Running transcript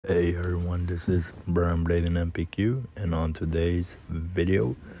Hey everyone, this is Brian Blading MPQ, and on today's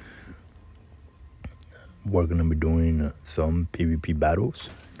video, we're gonna be doing some PvP battles.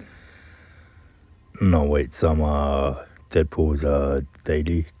 No, wait, some Deadpool's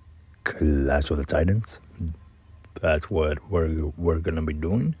daily Clash of the Titans. That's what we're gonna be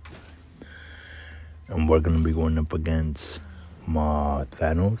doing, and we're gonna be going up against my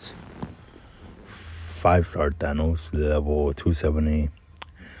Thanos, 5-star Thanos, level 270.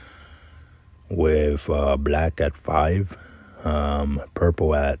 With black at 5,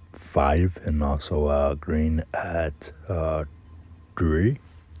 purple at 5, and also green at 3.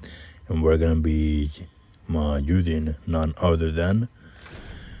 And we're gonna be using none other than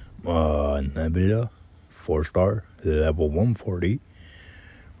Nebula, 4-star, level 140.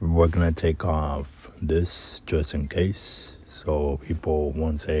 We're gonna take off this just in case, so people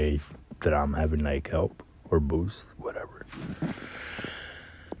won't say that I'm having like help or boost, whatever.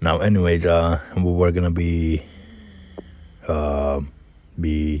 Now, anyways, we're gonna be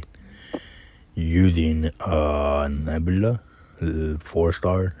using Nebula,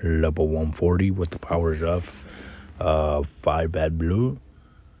 4-star, level 140 with the powers of 5 at blue,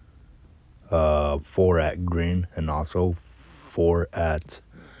 4 at green, and also 4 at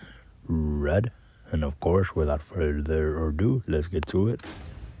red. And of course, without further ado, let's get to it.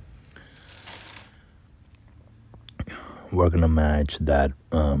 We're gonna match that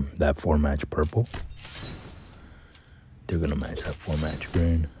 4-match purple. They're gonna match that 4-match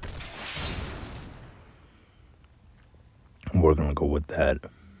green. We're gonna go with that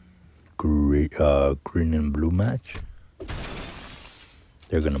green and blue match.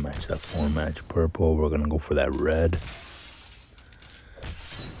 They're gonna match that 4-match purple. We're gonna go for that red.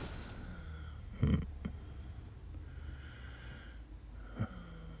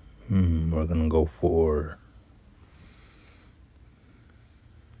 We're gonna go for,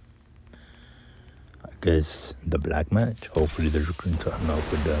 I guess, the black match. Hopefully there's a green turn. No,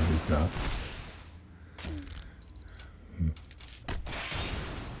 but it's not.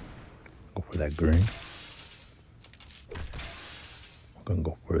 Go for that green. We're gonna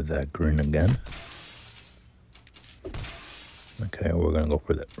go for that green again. Okay, we're gonna go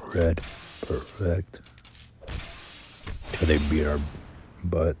for that red. Perfect. Till they beat our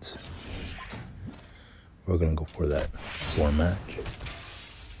butts. We're gonna go for that 4-match.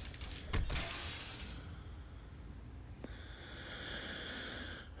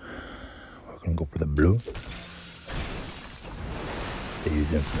 Gonna go for the blue. They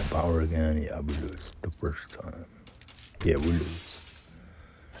use infinite power again. Yeah, we lose the first time. Yeah, we lose.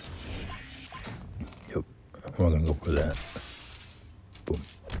 Yep. We're gonna go for that. Boom.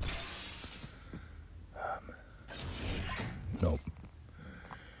 Nope.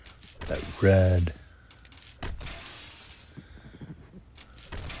 That red.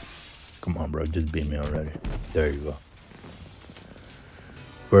 Come on, bro. Just beat me already. There you go.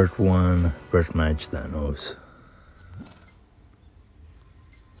 First match, Thanos.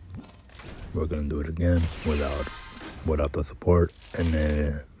 We're gonna do it again without the support, and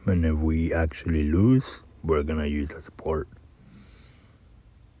if we actually lose, we're gonna use the support.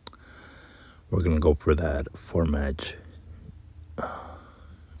 We're gonna go for that 4-match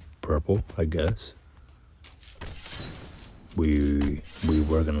purple, I guess. We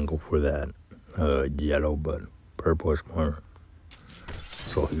were gonna go for that yellow, but purple is more,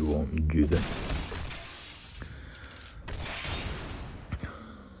 so he won't use it.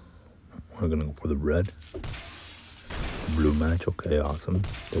 We're gonna go for the red. The blue match, okay, awesome.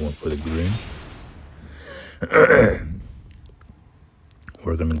 They went for the green.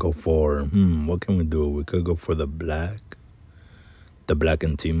 We're gonna go for, what can we do? We could go for the black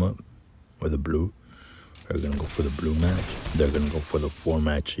and team up, or the blue. We're gonna go for the blue match. They're gonna go for the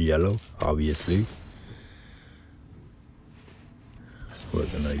 4-match yellow, obviously. We're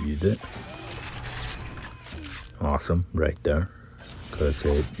gonna use it. Awesome, right there. Because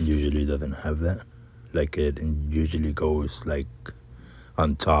it usually doesn't have that. Like, it usually goes like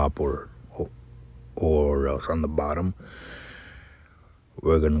on top or else on the bottom.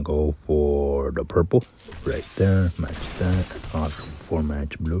 We're gonna go for the purple right there. Match that. Awesome.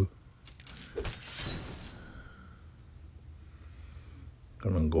 4-match blue.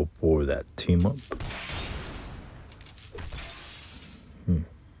 Gonna go for that team up.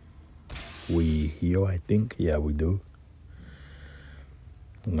 We heal, I think. Yeah, we do.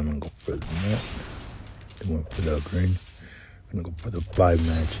 I'm gonna go for that. They went for the green. I'm gonna go for the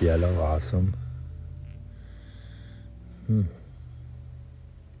 5-match yellow. Awesome. Go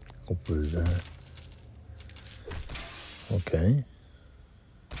for that. Okay.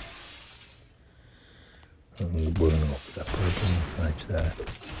 And we're gonna go for that purple, match that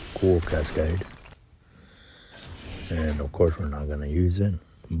cool cascade. And of course we're not gonna use it,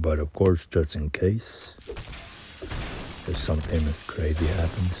 but of course just in case if something crazy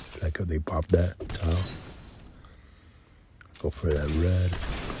happens, like if they pop that tile, go for that red,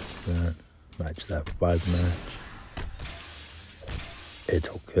 that, match that 5 match. It's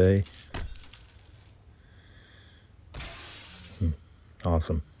okay.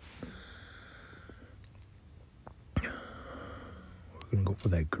 Awesome. We're gonna go for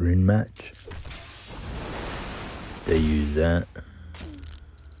that green match. They use that.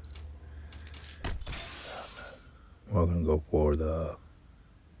 We're gonna go for the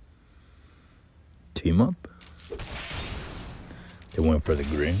team up. They went for the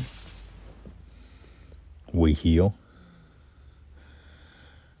green. We heal.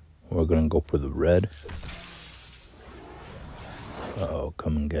 We're gonna go for the red. Uh-oh,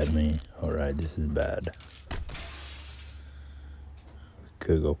 come and get me. Alright, this is bad. We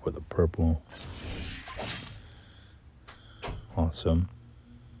could go for the purple. Awesome.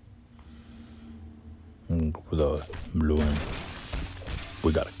 And go for the blue one.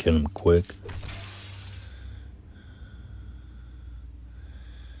 We gotta kill him quick.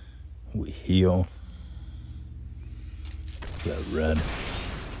 We heal. That red.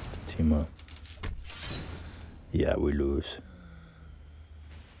 Team up. Yeah, we lose.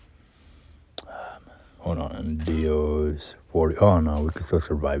 Hold on, Dio's 40. Oh no, we can still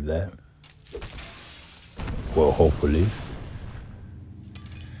survive that. Well, hopefully.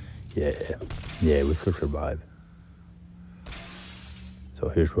 Yeah, we still survive. So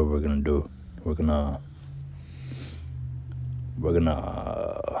here's what we're gonna do. We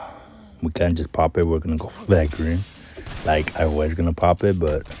can't just pop it. We're gonna go for that green. Like I was gonna pop it,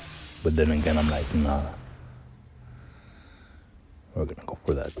 but then again, I'm like, nah. We're gonna go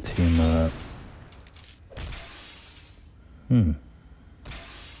for that team up.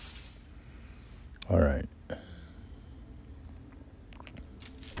 All right.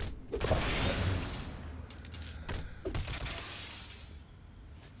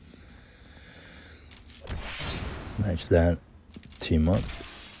 Match that. Team up.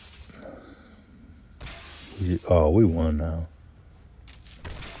 Oh, we won now.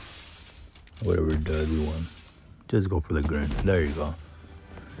 Whatever it does, we won. Just go for the green. There you go.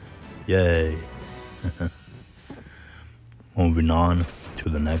 Yay. Moving on to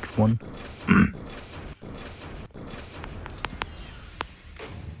the next one.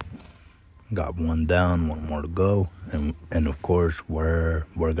 Got one down, one more to go. And of course, we're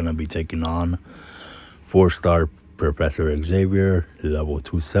gonna be taking on 4-star Professor Xavier, level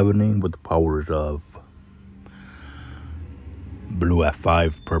 270, with the powers of blue at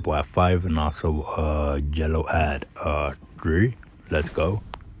 5, purple at 5, and also yellow at 3. Let's go.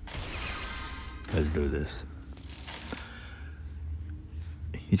 Let's do this.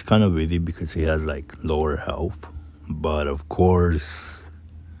 He's kind of easy because he has like lower health, but of course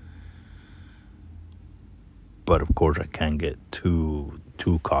I can't get too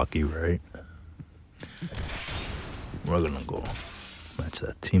cocky, right? We're gonna go match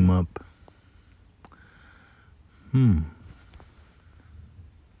that team up.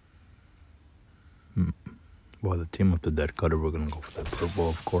 Well, the team up the dead cutter, we're gonna go for that purple,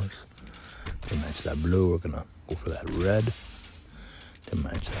 of course. To match that blue, we're gonna go for that red. To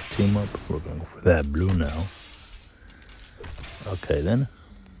match that team up, we're gonna go for that blue now. Okay, then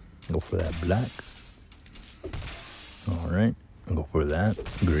go for that black. All right, go for that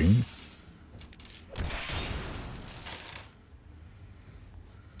green.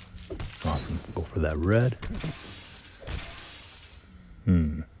 Awesome. Go for that red.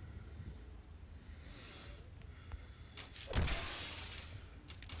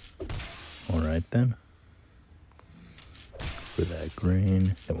 All right then. For that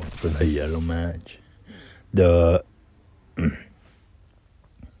green, then one for the yellow match. The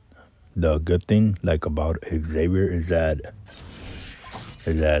good thing like about Xavier is that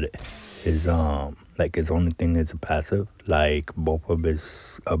his like his only thing is a passive. Like both of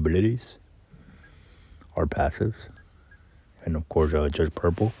his abilities are passives, and of course just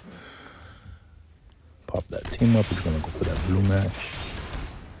purple. Pop that team up. He's gonna go for that blue match,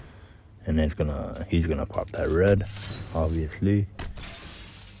 and he's gonna pop that red, obviously.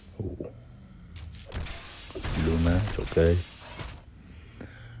 Ooh. Blue match, okay.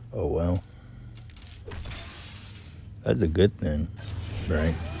 Oh well, that's a good thing,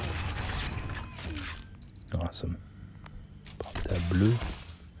 right? Awesome. Pop that blue.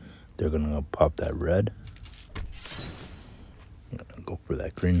 They're gonna pop that red. I'm gonna go for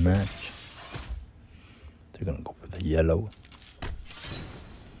that green match. They're gonna go for the yellow.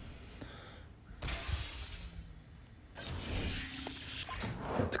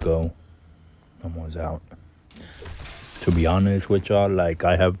 go. Almost out. To be honest with y'all, like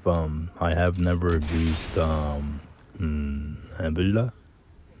I have never used Nebula,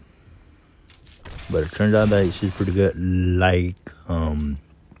 but it turns out that she's pretty good. Like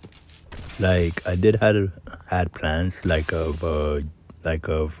I did had plans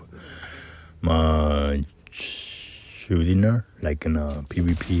of my shooting her like in a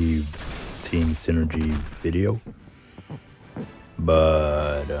PvP team synergy video,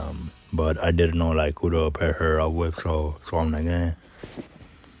 but I didn't know like who to pair her up with, so I'm like, eh.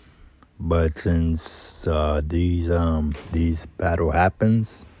 But since these battle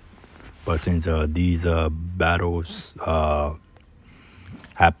happens, these battles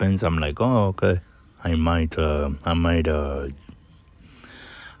happens, I'm like, oh, okay, I might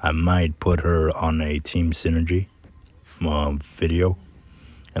put her on a team synergy video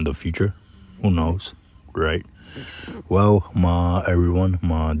in the future. Who knows, right? Well, everyone,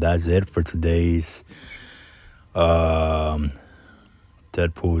 that's it for today's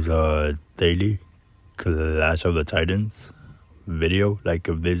Deadpool's daily Clash of the Titans video. Like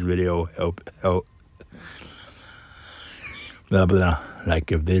if this video help blah blah,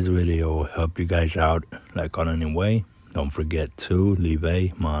 like if this video helped you guys out like on any way, don't forget to leave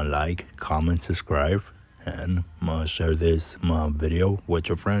a like, comment, subscribe, and share this video with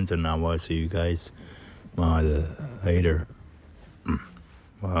your friends. And I will see you guys later.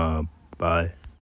 Bye.